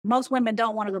Most women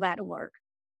don't want to go back to work.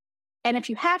 And if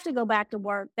you have to go back to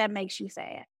work, that makes you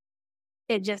sad.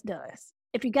 It just does.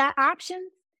 If you got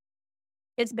options,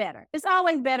 it's better. It's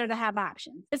always better to have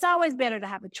options. It's always better to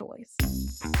have a choice.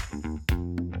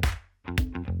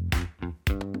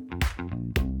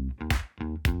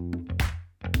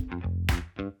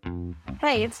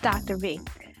 Hey, it's Dr. V.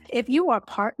 If you are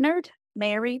partnered,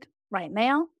 married right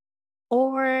now,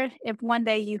 or if one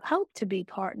day you hope to be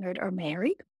partnered or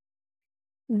married,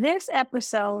 this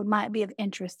episode might be of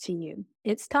interest to you.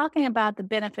 It's talking about the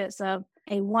benefits of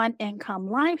a one-income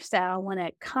lifestyle when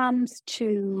it comes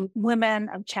to women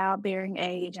of childbearing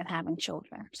age and having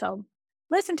children. So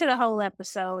listen to the whole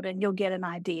episode and you'll get an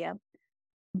idea.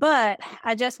 But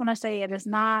I just want to say it is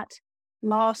not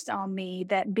lost on me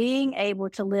that being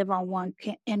able to live on one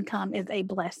income is a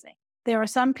blessing. There are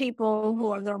some people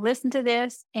who are going to listen to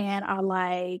this and are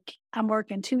like, I'm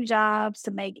working 2 jobs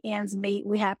to make ends meet.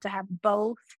 We have to have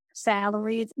both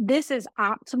salaries. This is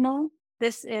optimal.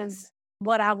 This is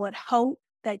what I would hope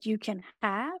that you can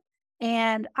have.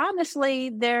 And honestly,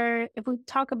 if we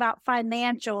talk about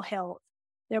financial health,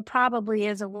 there probably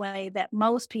is a way that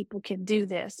most people can do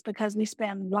this because we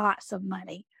spend lots of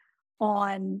money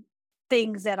on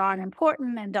things that aren't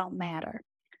important and don't matter,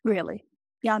 really.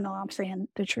 Y'all know I'm saying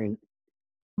the truth.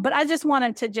 But I just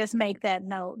wanted to just make that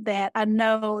note that I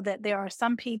know that there are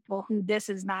some people who this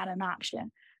is not an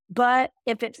option. But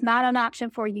if it's not an option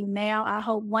for you now, I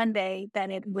hope one day that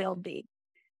it will be.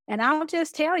 And I'll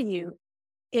just tell you,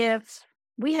 if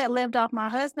we had lived off my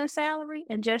husband's salary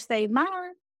and just saved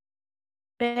mine,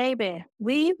 baby,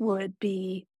 we would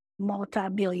be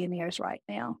multi-billionaires right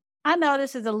now. I know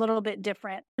this is a little bit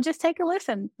different. Just take a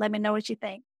listen. Let me know what you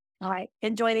think. All right.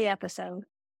 Enjoy the episode.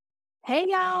 Hey,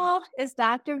 y'all. It's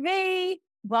Dr. V.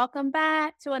 Welcome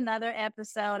back to another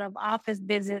episode of Office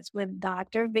Visits with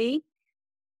Dr. V.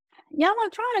 Y'all,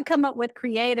 I'm trying to come up with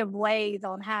creative ways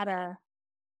on how to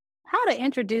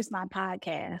introduce my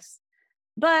podcast.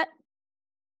 But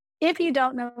if you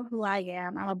don't know who I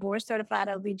am, I'm a board-certified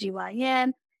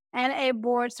OBGYN and a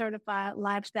board-certified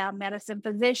lifestyle medicine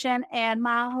physician. And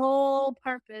my whole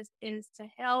purpose is to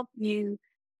help you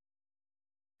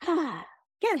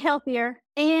get healthier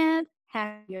and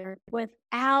happier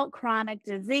without chronic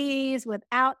disease,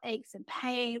 without aches and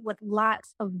pain, with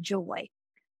lots of joy.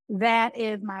 That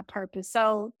is my purpose.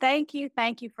 So thank you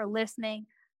for listening.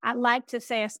 I'd like to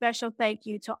say a special thank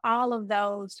you to all of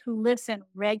those who listen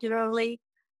regularly.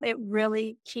 It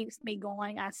really keeps me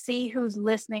going. I see who's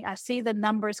listening. I see the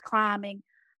numbers climbing.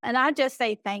 And I just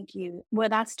say thank you.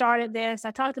 When I started this, I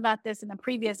talked about this in a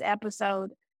previous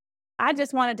episode. I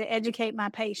just wanted to educate my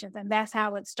patients, and that's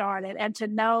how it started. And to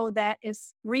know that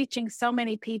it's reaching so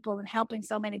many people and helping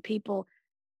so many people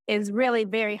is really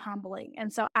very humbling.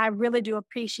 And so I really do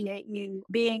appreciate you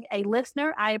being a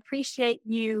listener. I appreciate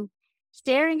you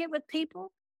sharing it with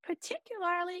people,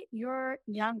 particularly your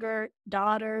younger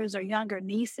daughters or younger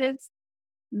nieces.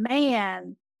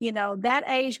 Man, that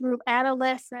age group,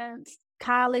 adolescents,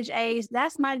 college age,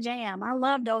 that's my jam. I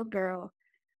love those girls.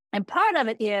 And part of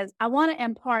it is I want to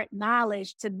impart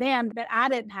knowledge to them that I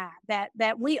didn't have,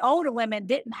 that we older women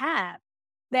didn't have,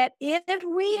 that if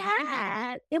we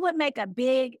had, it would make a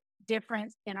big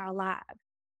difference in our lives.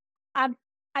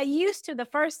 I used to, the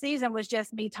first season was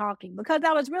just me talking because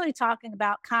I was really talking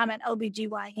about common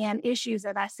OBGYN issues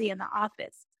that I see in the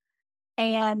office.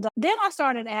 And then I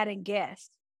started adding guests.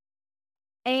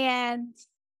 And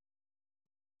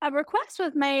a request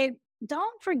was made,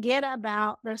 don't forget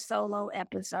about the solo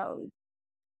episode.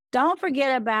 Don't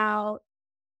forget about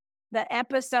the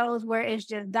episodes where it's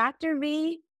just Dr.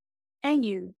 V and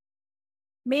you.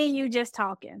 Me and you just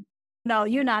talking. No,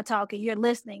 you're not talking. You're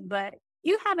listening, but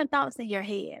you having thoughts in your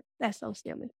head. That's so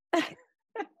silly.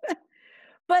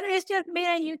 But it's just me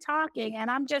and you talking,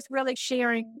 and I'm just really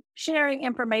sharing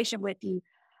information with you.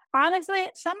 Honestly,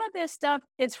 some of this stuff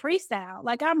is freestyle.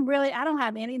 Like I don't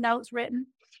have any notes written.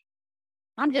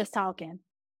 I'm just talking.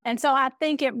 And so I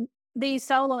think these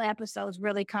solo episodes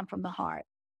really come from the heart.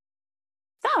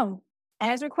 So,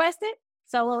 as requested,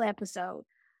 solo episode.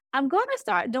 I'm going to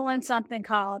start doing something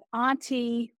called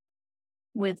Auntie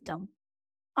Wisdom.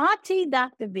 Auntie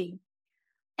Dr. V.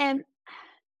 And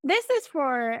this is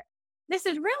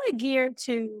really geared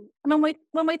to, when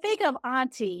we think of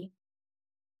auntie,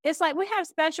 it's like we have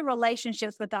special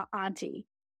relationships with our auntie.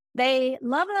 They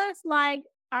love us like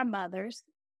our mothers,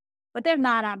 but they're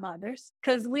not our mothers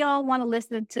because we all want to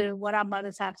listen to what our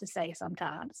mothers have to say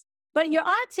sometimes. But your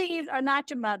aunties are not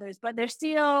your mothers, but they're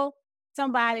still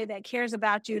somebody that cares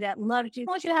about you, that loves you,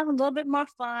 wants you to have a little bit more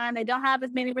fun. They don't have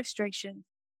as many restrictions.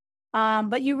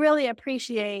 But you really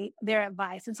appreciate their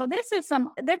advice. And so there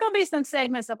are going to be some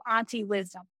segments of Auntie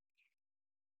wisdom.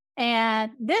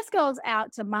 And this goes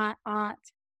out to my Aunt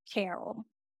Carol,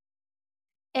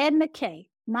 Edna Kay,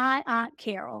 my Aunt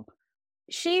Carol.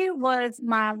 She was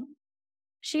my,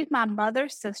 she's my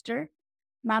mother's sister.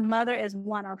 My mother is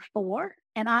one of four,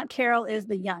 and Aunt Carol is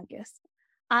the youngest.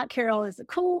 Aunt Carol is a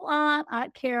cool aunt.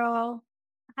 Aunt Carol,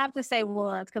 I have to say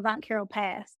was because Aunt Carol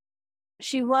passed.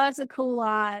 She was a cool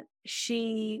aunt.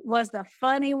 She was the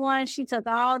funny one. She took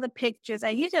all the pictures,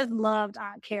 and you just loved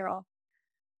Aunt Carol.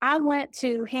 I went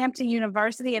to Hampton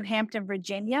University in Hampton,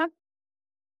 Virginia,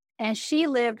 and she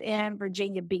lived in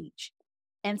Virginia Beach.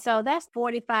 And so that's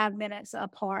 45 minutes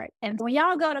apart. And when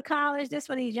y'all go to college, this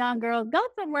for these young girls, go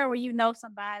somewhere where you know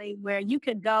somebody where you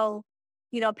could go,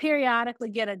 periodically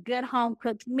get a good home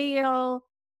cooked meal,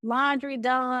 laundry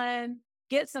done,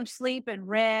 get some sleep and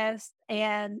rest,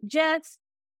 and just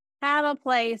have a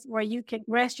place where you can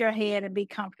rest your head and be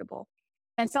comfortable.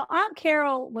 And so Aunt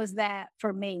Carol was that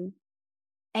for me.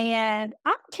 And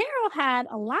Aunt Carol had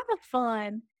a lot of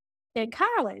fun in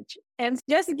college. And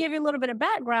just to give you a little bit of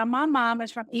background, my mom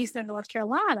is from Eastern North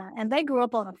Carolina and they grew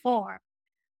up on a farm.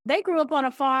 They grew up on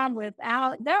a farm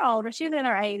without, they're older, she's in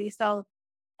her 80s. So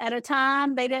at a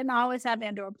time, they didn't always have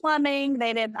indoor plumbing.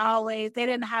 They didn't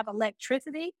have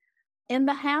electricity in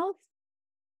the house.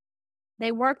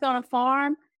 They worked on a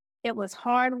farm. It was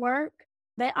hard work.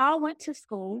 They all went to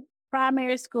school,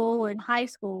 primary school and high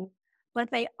school,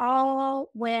 but they all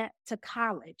went to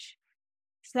college.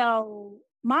 So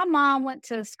my mom went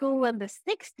to school in the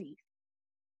 60s.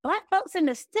 Black folks in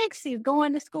the 60s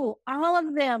going to school, all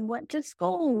of them went to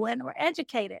school and were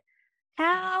educated.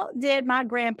 How did my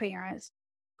grandparents,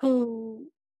 who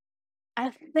I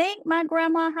think my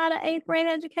grandma had an eighth grade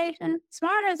education,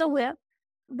 smart as a whip,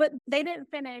 but they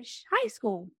didn't finish high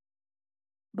school.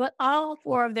 But all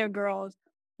four of their girls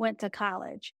went to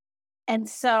college. And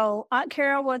so Aunt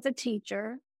Carol was a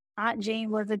teacher. Aunt Jean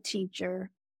was a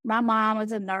teacher. My mom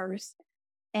was a nurse.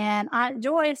 And Aunt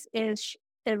Joyce is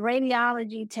a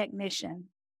radiology technician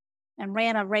and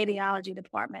ran a radiology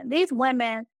department. These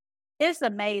women, it's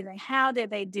amazing. How did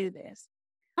they do this?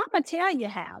 I'm going to tell you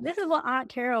how. This is what Aunt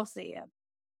Carol said.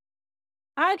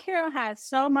 Aunt Carol had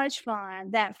so much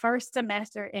fun that first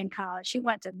semester in college. She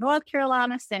went to North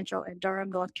Carolina Central in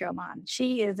Durham, North Carolina.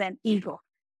 She is an eagle.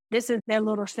 This is their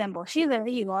little symbol. She's an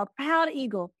eagle, a proud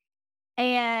eagle.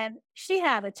 And she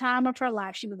had a time of her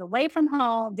life. She was away from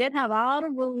home, didn't have all the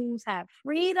rules, had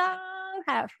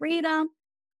freedom.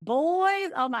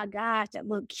 Boys, oh my gosh, that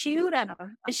looked cute. And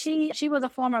she was a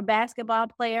former basketball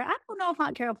player. I don't know if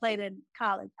Aunt Carol played in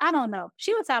college. I don't know.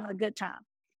 She was having a good time.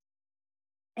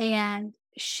 And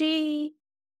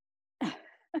her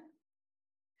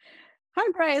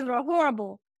grades were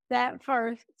horrible that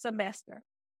first semester.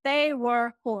 They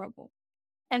were horrible.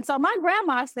 And so my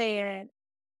grandma said,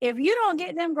 if you don't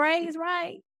get them grades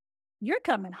right, you're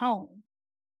coming home.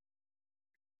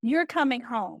 You're coming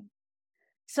home.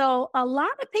 So a lot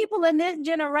of people in this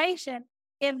generation,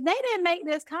 if they didn't make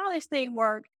this college thing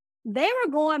work, they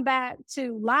were going back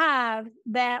to lives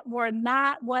that were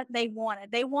not what they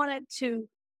wanted. They wanted to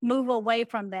move away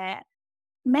from that.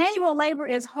 Manual labor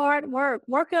is hard work.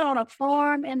 Working on a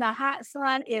farm in the hot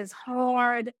sun is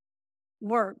hard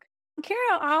work.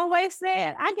 Carol always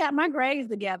said, I got my grades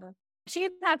together. She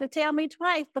didn't have to tell me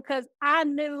twice because I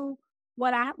knew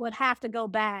what I would have to go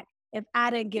back if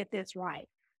I didn't get this right.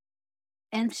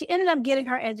 And she ended up getting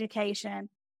her education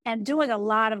and doing a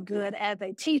lot of good as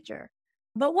a teacher.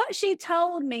 But what she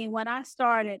told me when I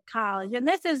started college, and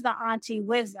this is the auntie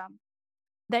wisdom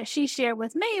that she shared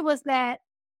with me, was that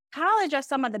college are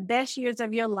some of the best years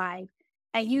of your life,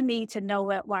 and you need to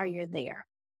know it while you're there.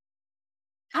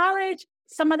 College,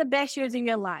 some of the best years in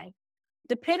your life,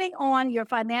 depending on your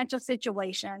financial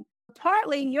situation.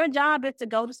 Partly your job is to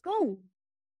go to school.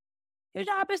 Your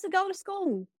job is to go to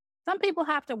school. Some people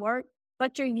have to work,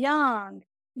 but you're young.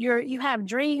 You have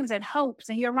dreams and hopes,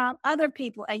 and you're around other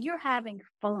people, and you're having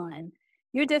fun.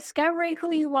 You're discovering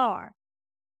who you are.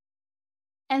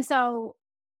 And so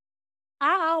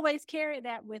I always carried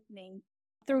that with me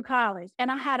through college. And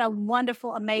I had a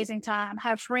wonderful, amazing time.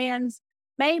 Have friends,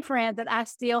 made friends that I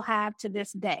still have to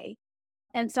this day.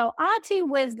 And so Auntie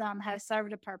Wisdom has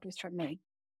served a purpose for me.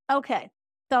 Okay,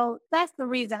 so that's the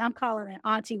reason I'm calling it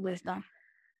Auntie Wisdom.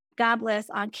 God bless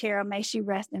Aunt Carol. May she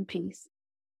rest in peace.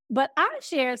 But I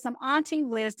shared some Auntie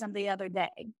Wisdom the other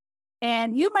day.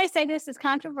 And you may say this is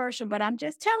controversial, but I'm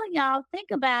just telling y'all, think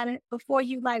about it before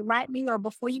you write me or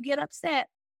before you get upset.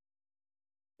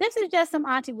 This is just some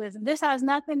Auntie Wisdom. This has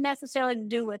nothing necessarily to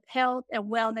do with health and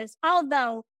wellness,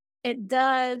 although it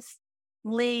does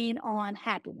lean on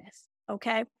happiness.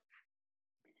 Okay.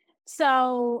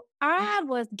 So I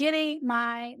was getting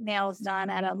my nails done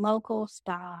at a local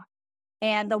spa.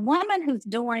 And the woman who's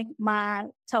doing my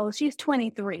toes, she's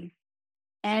 23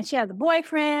 and she has a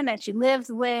boyfriend that she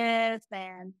lives with.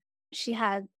 And she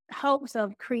has hopes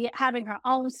of having her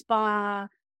own spa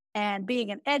and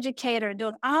being an educator,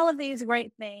 doing all of these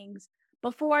great things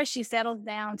before she settles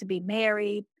down to be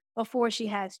married, before she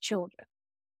has children.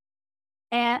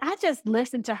 And I just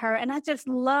listened to her and I just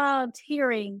loved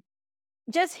hearing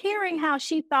how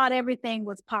she thought everything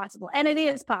was possible. And it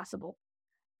is possible.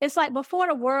 It's like before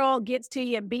the world gets to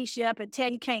you and beats you up and tell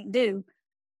you can't do,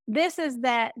 this is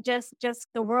that just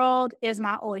the world is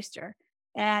my oyster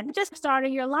and just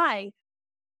starting your life.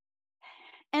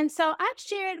 And so I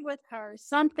shared with her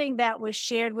something that was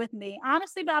shared with me,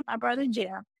 honestly, by my brother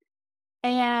Jim.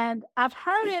 And I've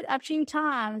heard it a few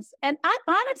times. And I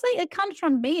honestly, it comes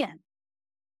from men.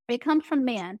 It comes from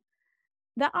men.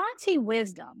 The auntie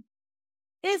wisdom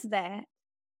is that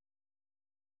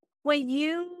when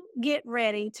you get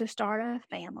ready to start a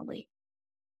family,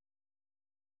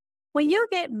 when you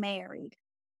get married,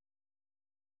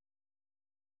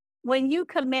 when you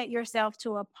commit yourself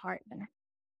to a partner,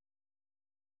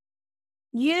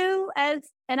 and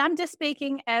I'm just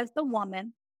speaking as the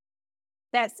woman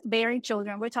that's bearing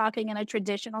children, we're talking in a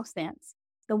traditional sense,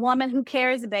 the woman who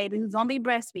carries the baby, who's going to be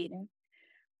breastfeeding.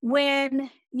 When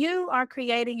you are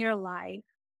creating your life,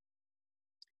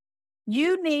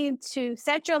 you need to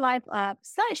set your life up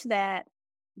such that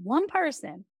one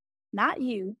person, not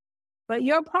you, but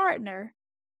your partner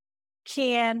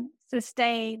can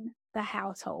sustain the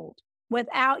household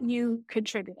without you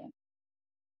contributing.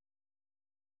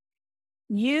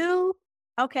 You,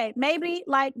 okay, maybe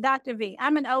like Dr. V,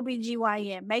 I'm an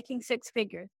OBGYN making six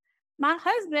figures. My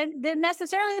husband didn't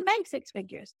necessarily make six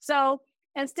figures. So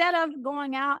instead of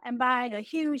going out and buying a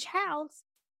huge house,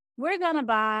 we're going to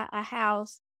buy a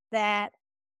house that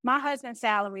my husband's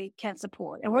salary can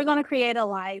support. And we're going to create a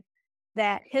life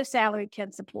that his salary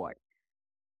can support.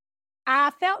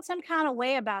 I felt some kind of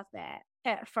way about that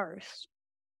at first.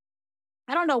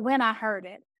 I don't know when I heard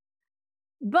it,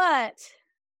 but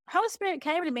Holy Spirit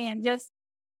came to me and just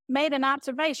made an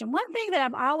observation. One thing that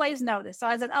I've always noticed, so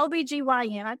as an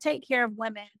OBGYN, I take care of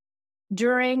women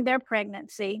during their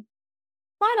pregnancy,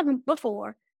 a lot of them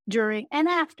before, during, and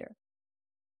after.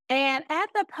 And at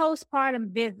the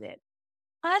postpartum visit,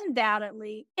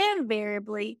 undoubtedly,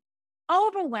 invariably,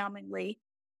 overwhelmingly,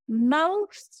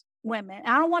 most women,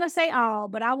 I don't want to say all,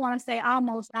 but I want to say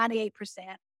almost 98%,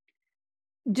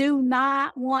 do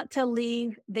not want to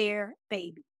leave their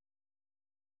baby.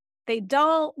 They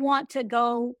don't want to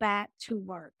go back to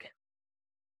work.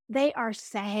 They are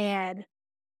sad.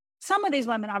 Some of these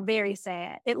women are very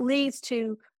sad. It leads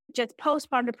to just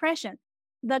postpartum depression.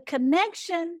 The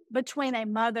connection between a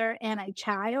mother and a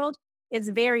child is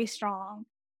very strong.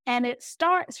 And it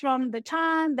starts from the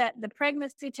time that the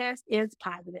pregnancy test is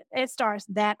positive. It starts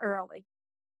that early.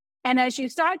 And as you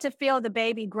start to feel the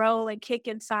baby grow and kick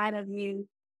inside of you,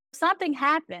 something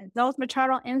happens. Those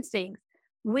maternal instincts.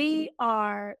 We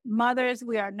are mothers,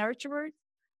 we are nurturers.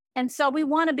 And so we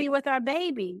want to be with our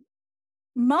baby.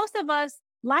 Most of us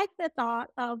like the thought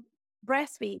of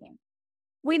breastfeeding.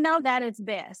 We know that it's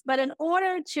best. But in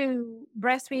order to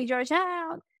breastfeed your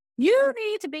child, you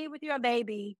need to be with your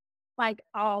baby like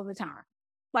all the time,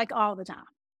 like all the time.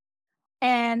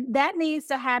 And that needs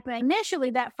to happen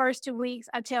initially. That first 2 weeks,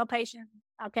 I tell patients,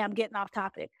 okay, I'm getting off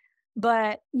topic.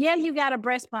 But yeah, you got a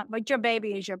breast pump, but your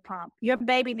baby is your pump. Your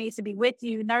baby needs to be with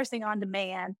you, nursing on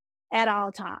demand at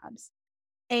all times.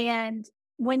 And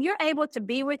when you're able to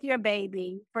be with your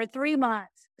baby for 3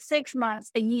 months, 6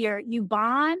 months, a year, you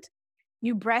bond,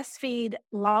 you breastfeed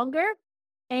longer,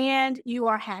 and you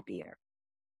are happier.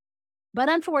 But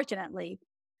unfortunately,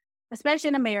 especially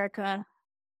in America,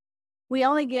 we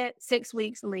only get 6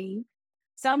 weeks leave.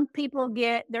 Some people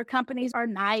their companies are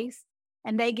nice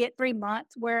and they get 3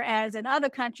 months, whereas in other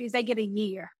countries, they get a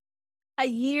year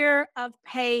of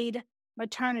paid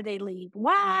maternity leave.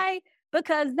 Why?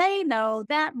 Because they know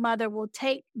that mother will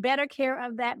take better care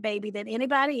of that baby than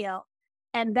anybody else.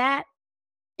 And that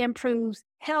improves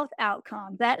health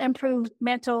outcomes, that improves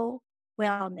mental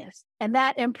wellness, and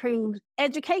that improves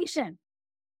education.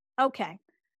 Okay,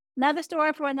 another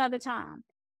story for another time.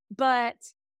 But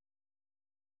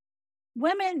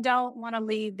women don't want to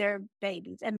leave their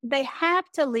babies, and they have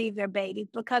to leave their babies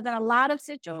because in a lot of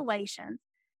situations,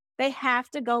 they have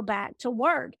to go back to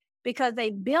work because they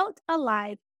built a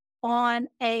life on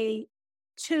a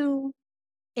two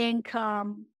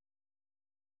income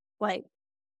way.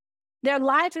 Their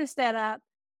life is set up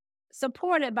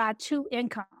supported by two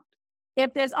incomes.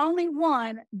 If there's only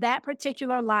one, that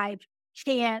particular life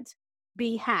can't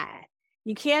be had.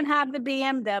 You can't have the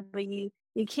BMW.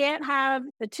 You can't have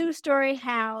the two-story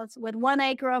house with 1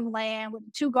 acre of land with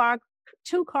two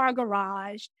car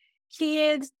garage,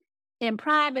 kids in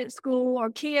private school or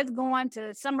kids going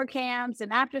to summer camps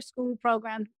and after school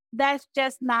programs. That's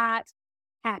just not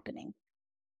happening.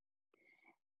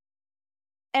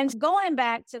 And going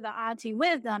back to the auntie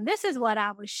wisdom, this is what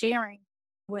I was sharing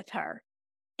with her.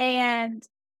 And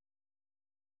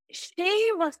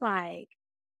she was like,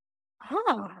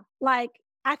 huh, like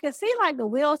I could see like the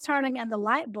wheels turning and the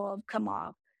light bulb come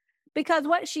off. Because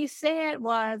what she said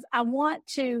was, I want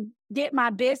to get my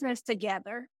business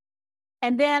together.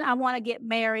 And then I want to get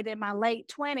married in my late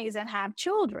 20s and have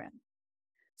children.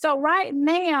 So right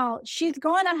now, she's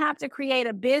going to have to create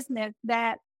a business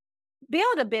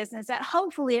build a business that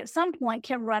hopefully at some point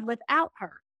can run without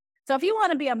her. So if you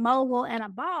want to be a mogul and a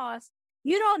boss,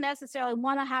 you don't necessarily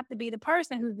want to have to be the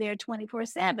person who's there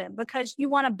 24/7 because you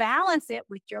want to balance it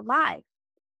with your life.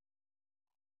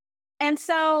 And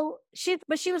so she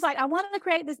was like, I want to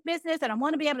create this business and I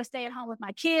want to be able to stay at home with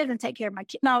my kids and take care of my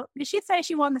kids. No, she said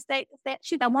she wanted to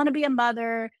I want to be a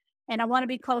mother and I want to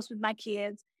be close with my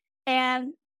kids.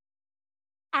 And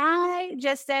I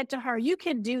just said to her, you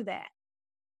can do that.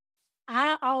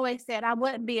 I always said I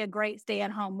wouldn't be a great stay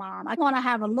at home mom. I want to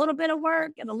have a little bit of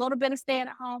work and a little bit of staying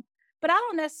at home, but I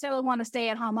don't necessarily want to stay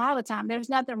at home all the time. There's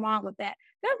nothing wrong with that.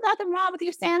 There's nothing wrong with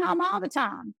you staying home all the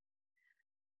time.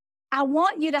 I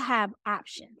want you to have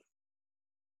options.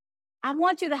 I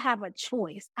want you to have a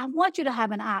choice. I want you to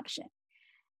have an option.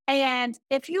 And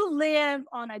if you live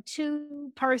on a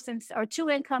two-person or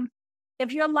two-income,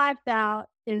 if your lifestyle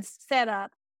is set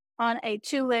up on a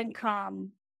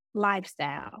two-income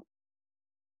lifestyle,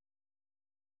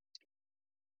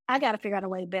 I got to figure out a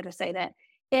way better to say that.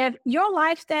 If your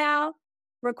lifestyle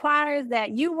requires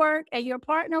that you work and your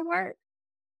partner work,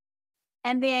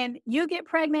 and then you get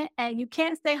pregnant and you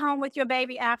can't stay home with your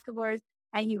baby afterwards,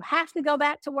 and you have to go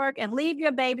back to work and leave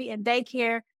your baby in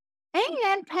daycare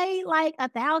and pay like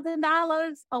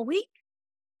 $1,000 a week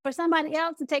for somebody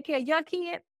else to take care of your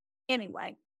kid.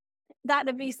 Anyway,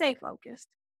 Dr. V, stay focused.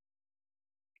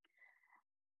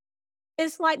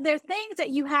 It's like there's things that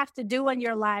you have to do in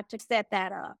your life to set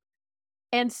that up.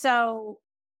 And so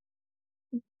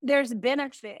there's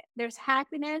benefit, there's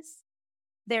happiness,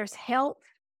 there's health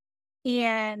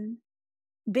in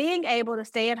being able to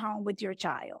stay at home with your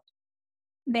child.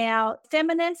 Now,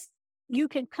 feminists, you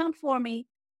can come for me,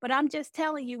 but I'm just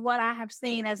telling you what I have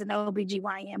seen as an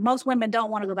OBGYN. Most women don't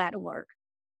want to go back to work.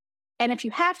 And if you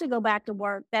have to go back to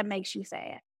work, that makes you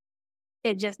sad.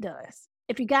 It just does.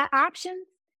 If you got options,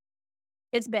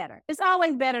 it's better. It's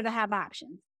always better to have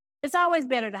options. It's always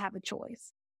better to have a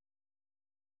choice.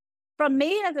 From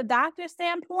me as a doctor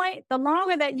standpoint, the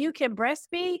longer that you can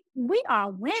breastfeed, we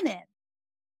are winning.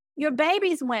 Your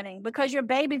baby's winning because your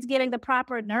baby's getting the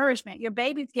proper nourishment. Your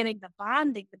baby's getting the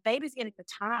bonding. The baby's getting the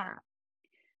time.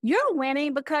 You're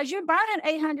winning because you're burning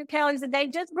 800 calories a day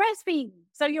just breastfeeding.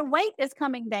 So your weight is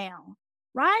coming down,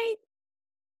 right?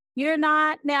 You're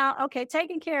not now, okay,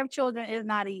 taking care of children is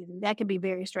not easy. That can be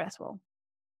very stressful.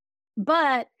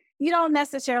 But you don't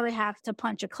necessarily have to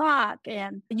punch a clock,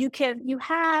 and you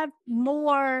have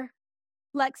more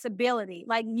flexibility.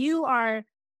 Like you are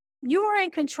in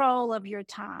control of your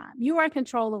time. You are in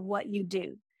control of what you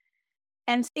do.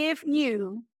 And if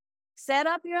you set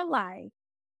up your life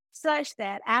such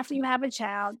that after you have a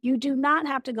child, you do not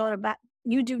have to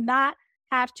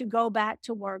go back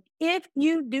to work. If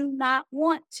you do not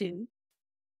want to,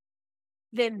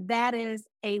 then that is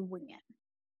a win.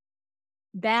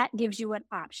 That gives you an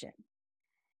option.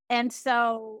 And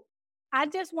so I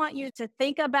just want you to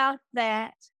think about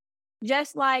that.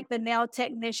 Just like the nail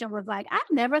technician was like, I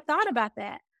never thought about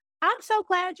that. I'm so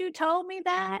glad you told me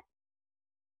that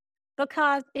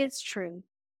because it's true.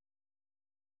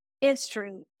 It's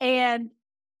true. And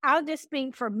I'll just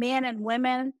speak for men and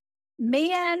women.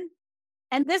 Men,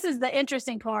 and this is the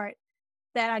interesting part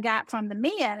that I got from the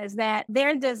men, is that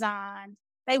they're designed,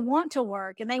 they want to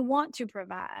work and they want to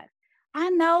provide. I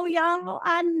know, y'all,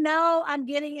 I know I'm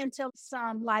getting into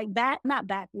some like not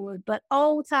backward, but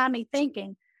old timey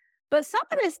thinking. But some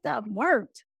of this stuff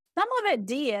worked. Some of it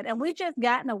did, and we just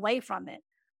gotten away from it.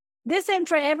 This isn't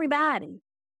for everybody.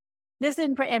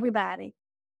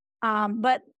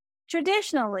 But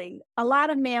traditionally, a lot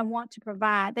of men want to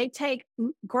provide. They take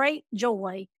great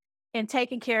joy in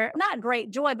taking care, not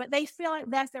great joy, but they feel like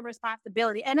that's their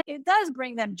responsibility. And it does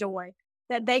bring them joy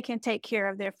that they can take care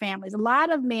of their families. A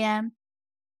lot of men,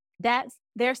 that's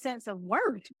their sense of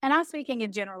worth. And I'm speaking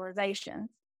in generalizations,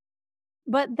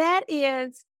 but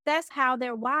that's how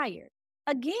they're wired.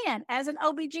 again, as an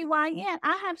OBGYN,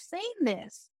 I have seen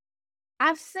this.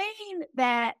 I've seen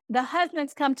that the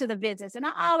husbands come to the visits, and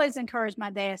I always encourage my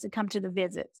dads to come to the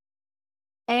visits.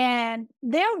 And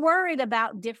they're worried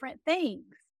about different things.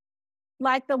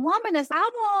 Like the woman is,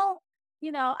 I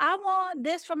want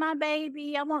this for my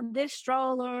baby. I want this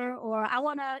stroller, or I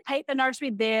want to take the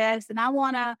nursery this,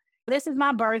 and this is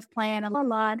my birth plan, and blah,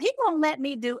 blah. And he won't let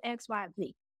me do X, Y,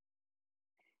 Z.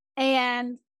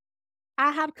 And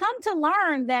I have come to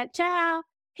learn that, child,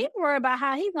 he worried about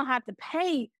how he's going to have to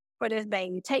pay for this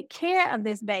baby, take care of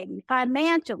this baby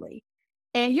financially.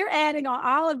 And you're adding on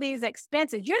all of these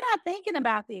expenses. You're not thinking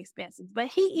about the expenses, but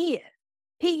he is.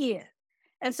 He is.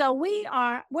 And so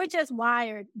we're just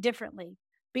wired differently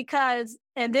because,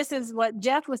 and this is what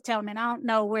Jeff was telling me, and I don't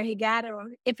know where he got it or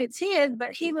if it's his,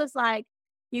 but he was like,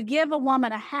 you give a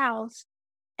woman a house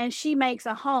and she makes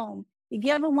a home. You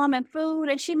give a woman food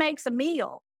and she makes a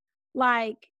meal.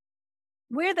 Like,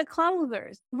 we're the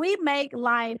closers. We make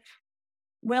life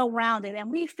well-rounded and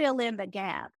we fill in the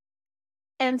gap.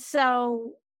 And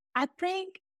so I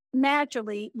think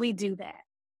naturally we do that.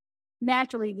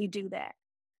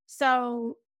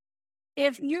 So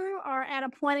if you are at a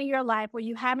point in your life where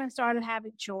you haven't started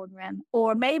having children,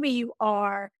 or maybe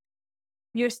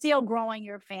you're still growing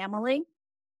your family,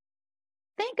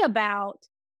 think about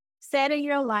setting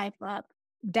your life up,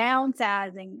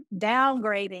 downsizing,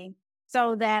 downgrading,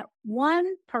 so that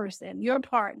one person, your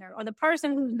partner, or the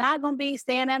person who's not going to be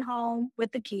staying at home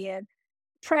with the kid,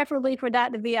 preferably for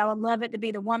Dr. V, I would love it to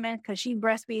be the woman because she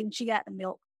breastfeeding, she got the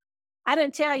milk. I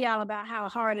didn't tell y'all about how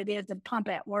hard it is to pump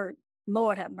at work.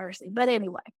 Lord have mercy. But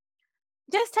anyway,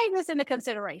 just take this into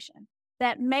consideration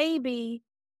that maybe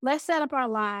let's set up our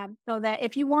lives so that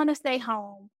if you want to stay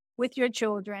home with your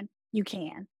children, you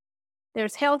can.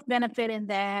 There's health benefit in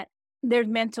that. There's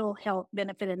mental health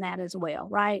benefit in that as well,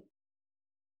 right?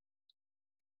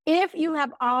 If you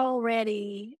have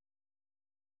already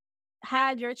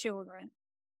had your children,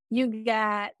 you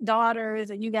got daughters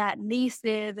and you got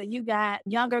nieces and you got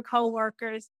younger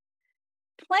coworkers,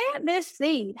 plant this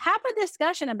seed. Have a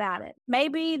discussion about it.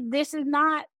 Maybe this is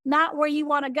not where you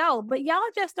want to go, but y'all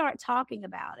just start talking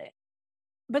about it.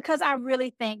 Because I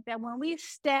really think that when we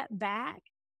step back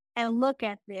and look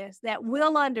at this, that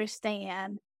we'll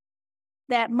understand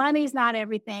that money's not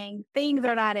everything, things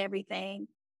are not everything.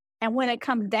 And when it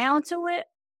comes down to it,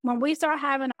 when we start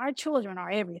having our children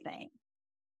are everything.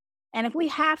 And if we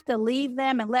have to leave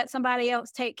them and let somebody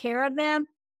else take care of them,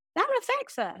 that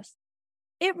affects us.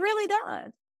 It really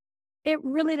does. It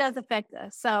really does affect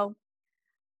us. So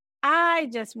I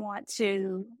just want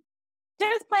to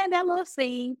just plant that little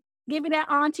seed, give you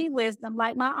that auntie wisdom.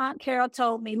 Like my Aunt Carol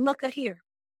told me, look at here.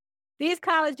 These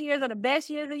college years are the best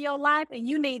years of your life, and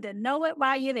you need to know it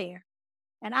while you're there.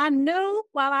 And I knew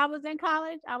while I was in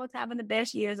college, I was having the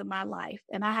best years of my life,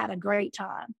 and I had a great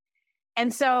time.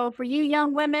 And so for you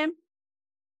young women,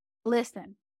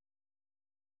 listen,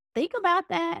 think about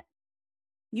that.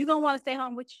 You're going to want to stay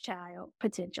home with your child,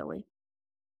 potentially.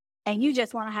 And you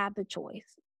just want to have the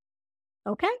choice.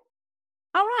 Okay?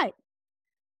 All right.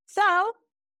 So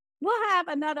we'll have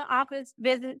another office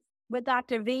visit with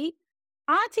Dr. V.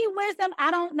 Auntie wisdom, I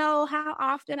don't know how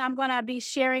often I'm going to be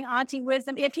sharing auntie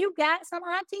wisdom. If you got some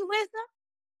auntie wisdom,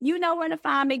 you know where to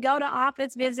find me. Go to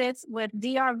office visits with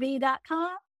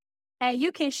drv.com and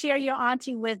you can share your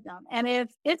auntie wisdom. And if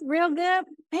it's real good,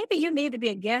 maybe you need to be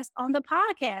a guest on the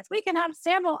podcast. We can have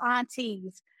several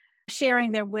aunties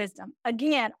sharing their wisdom.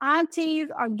 Again, aunties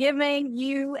are giving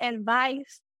you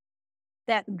advice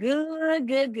that's good,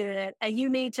 good, good. And you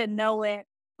need to know it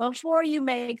before you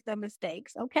make the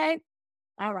mistakes. Okay?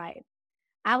 All right.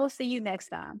 I will see you next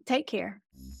time. Take care.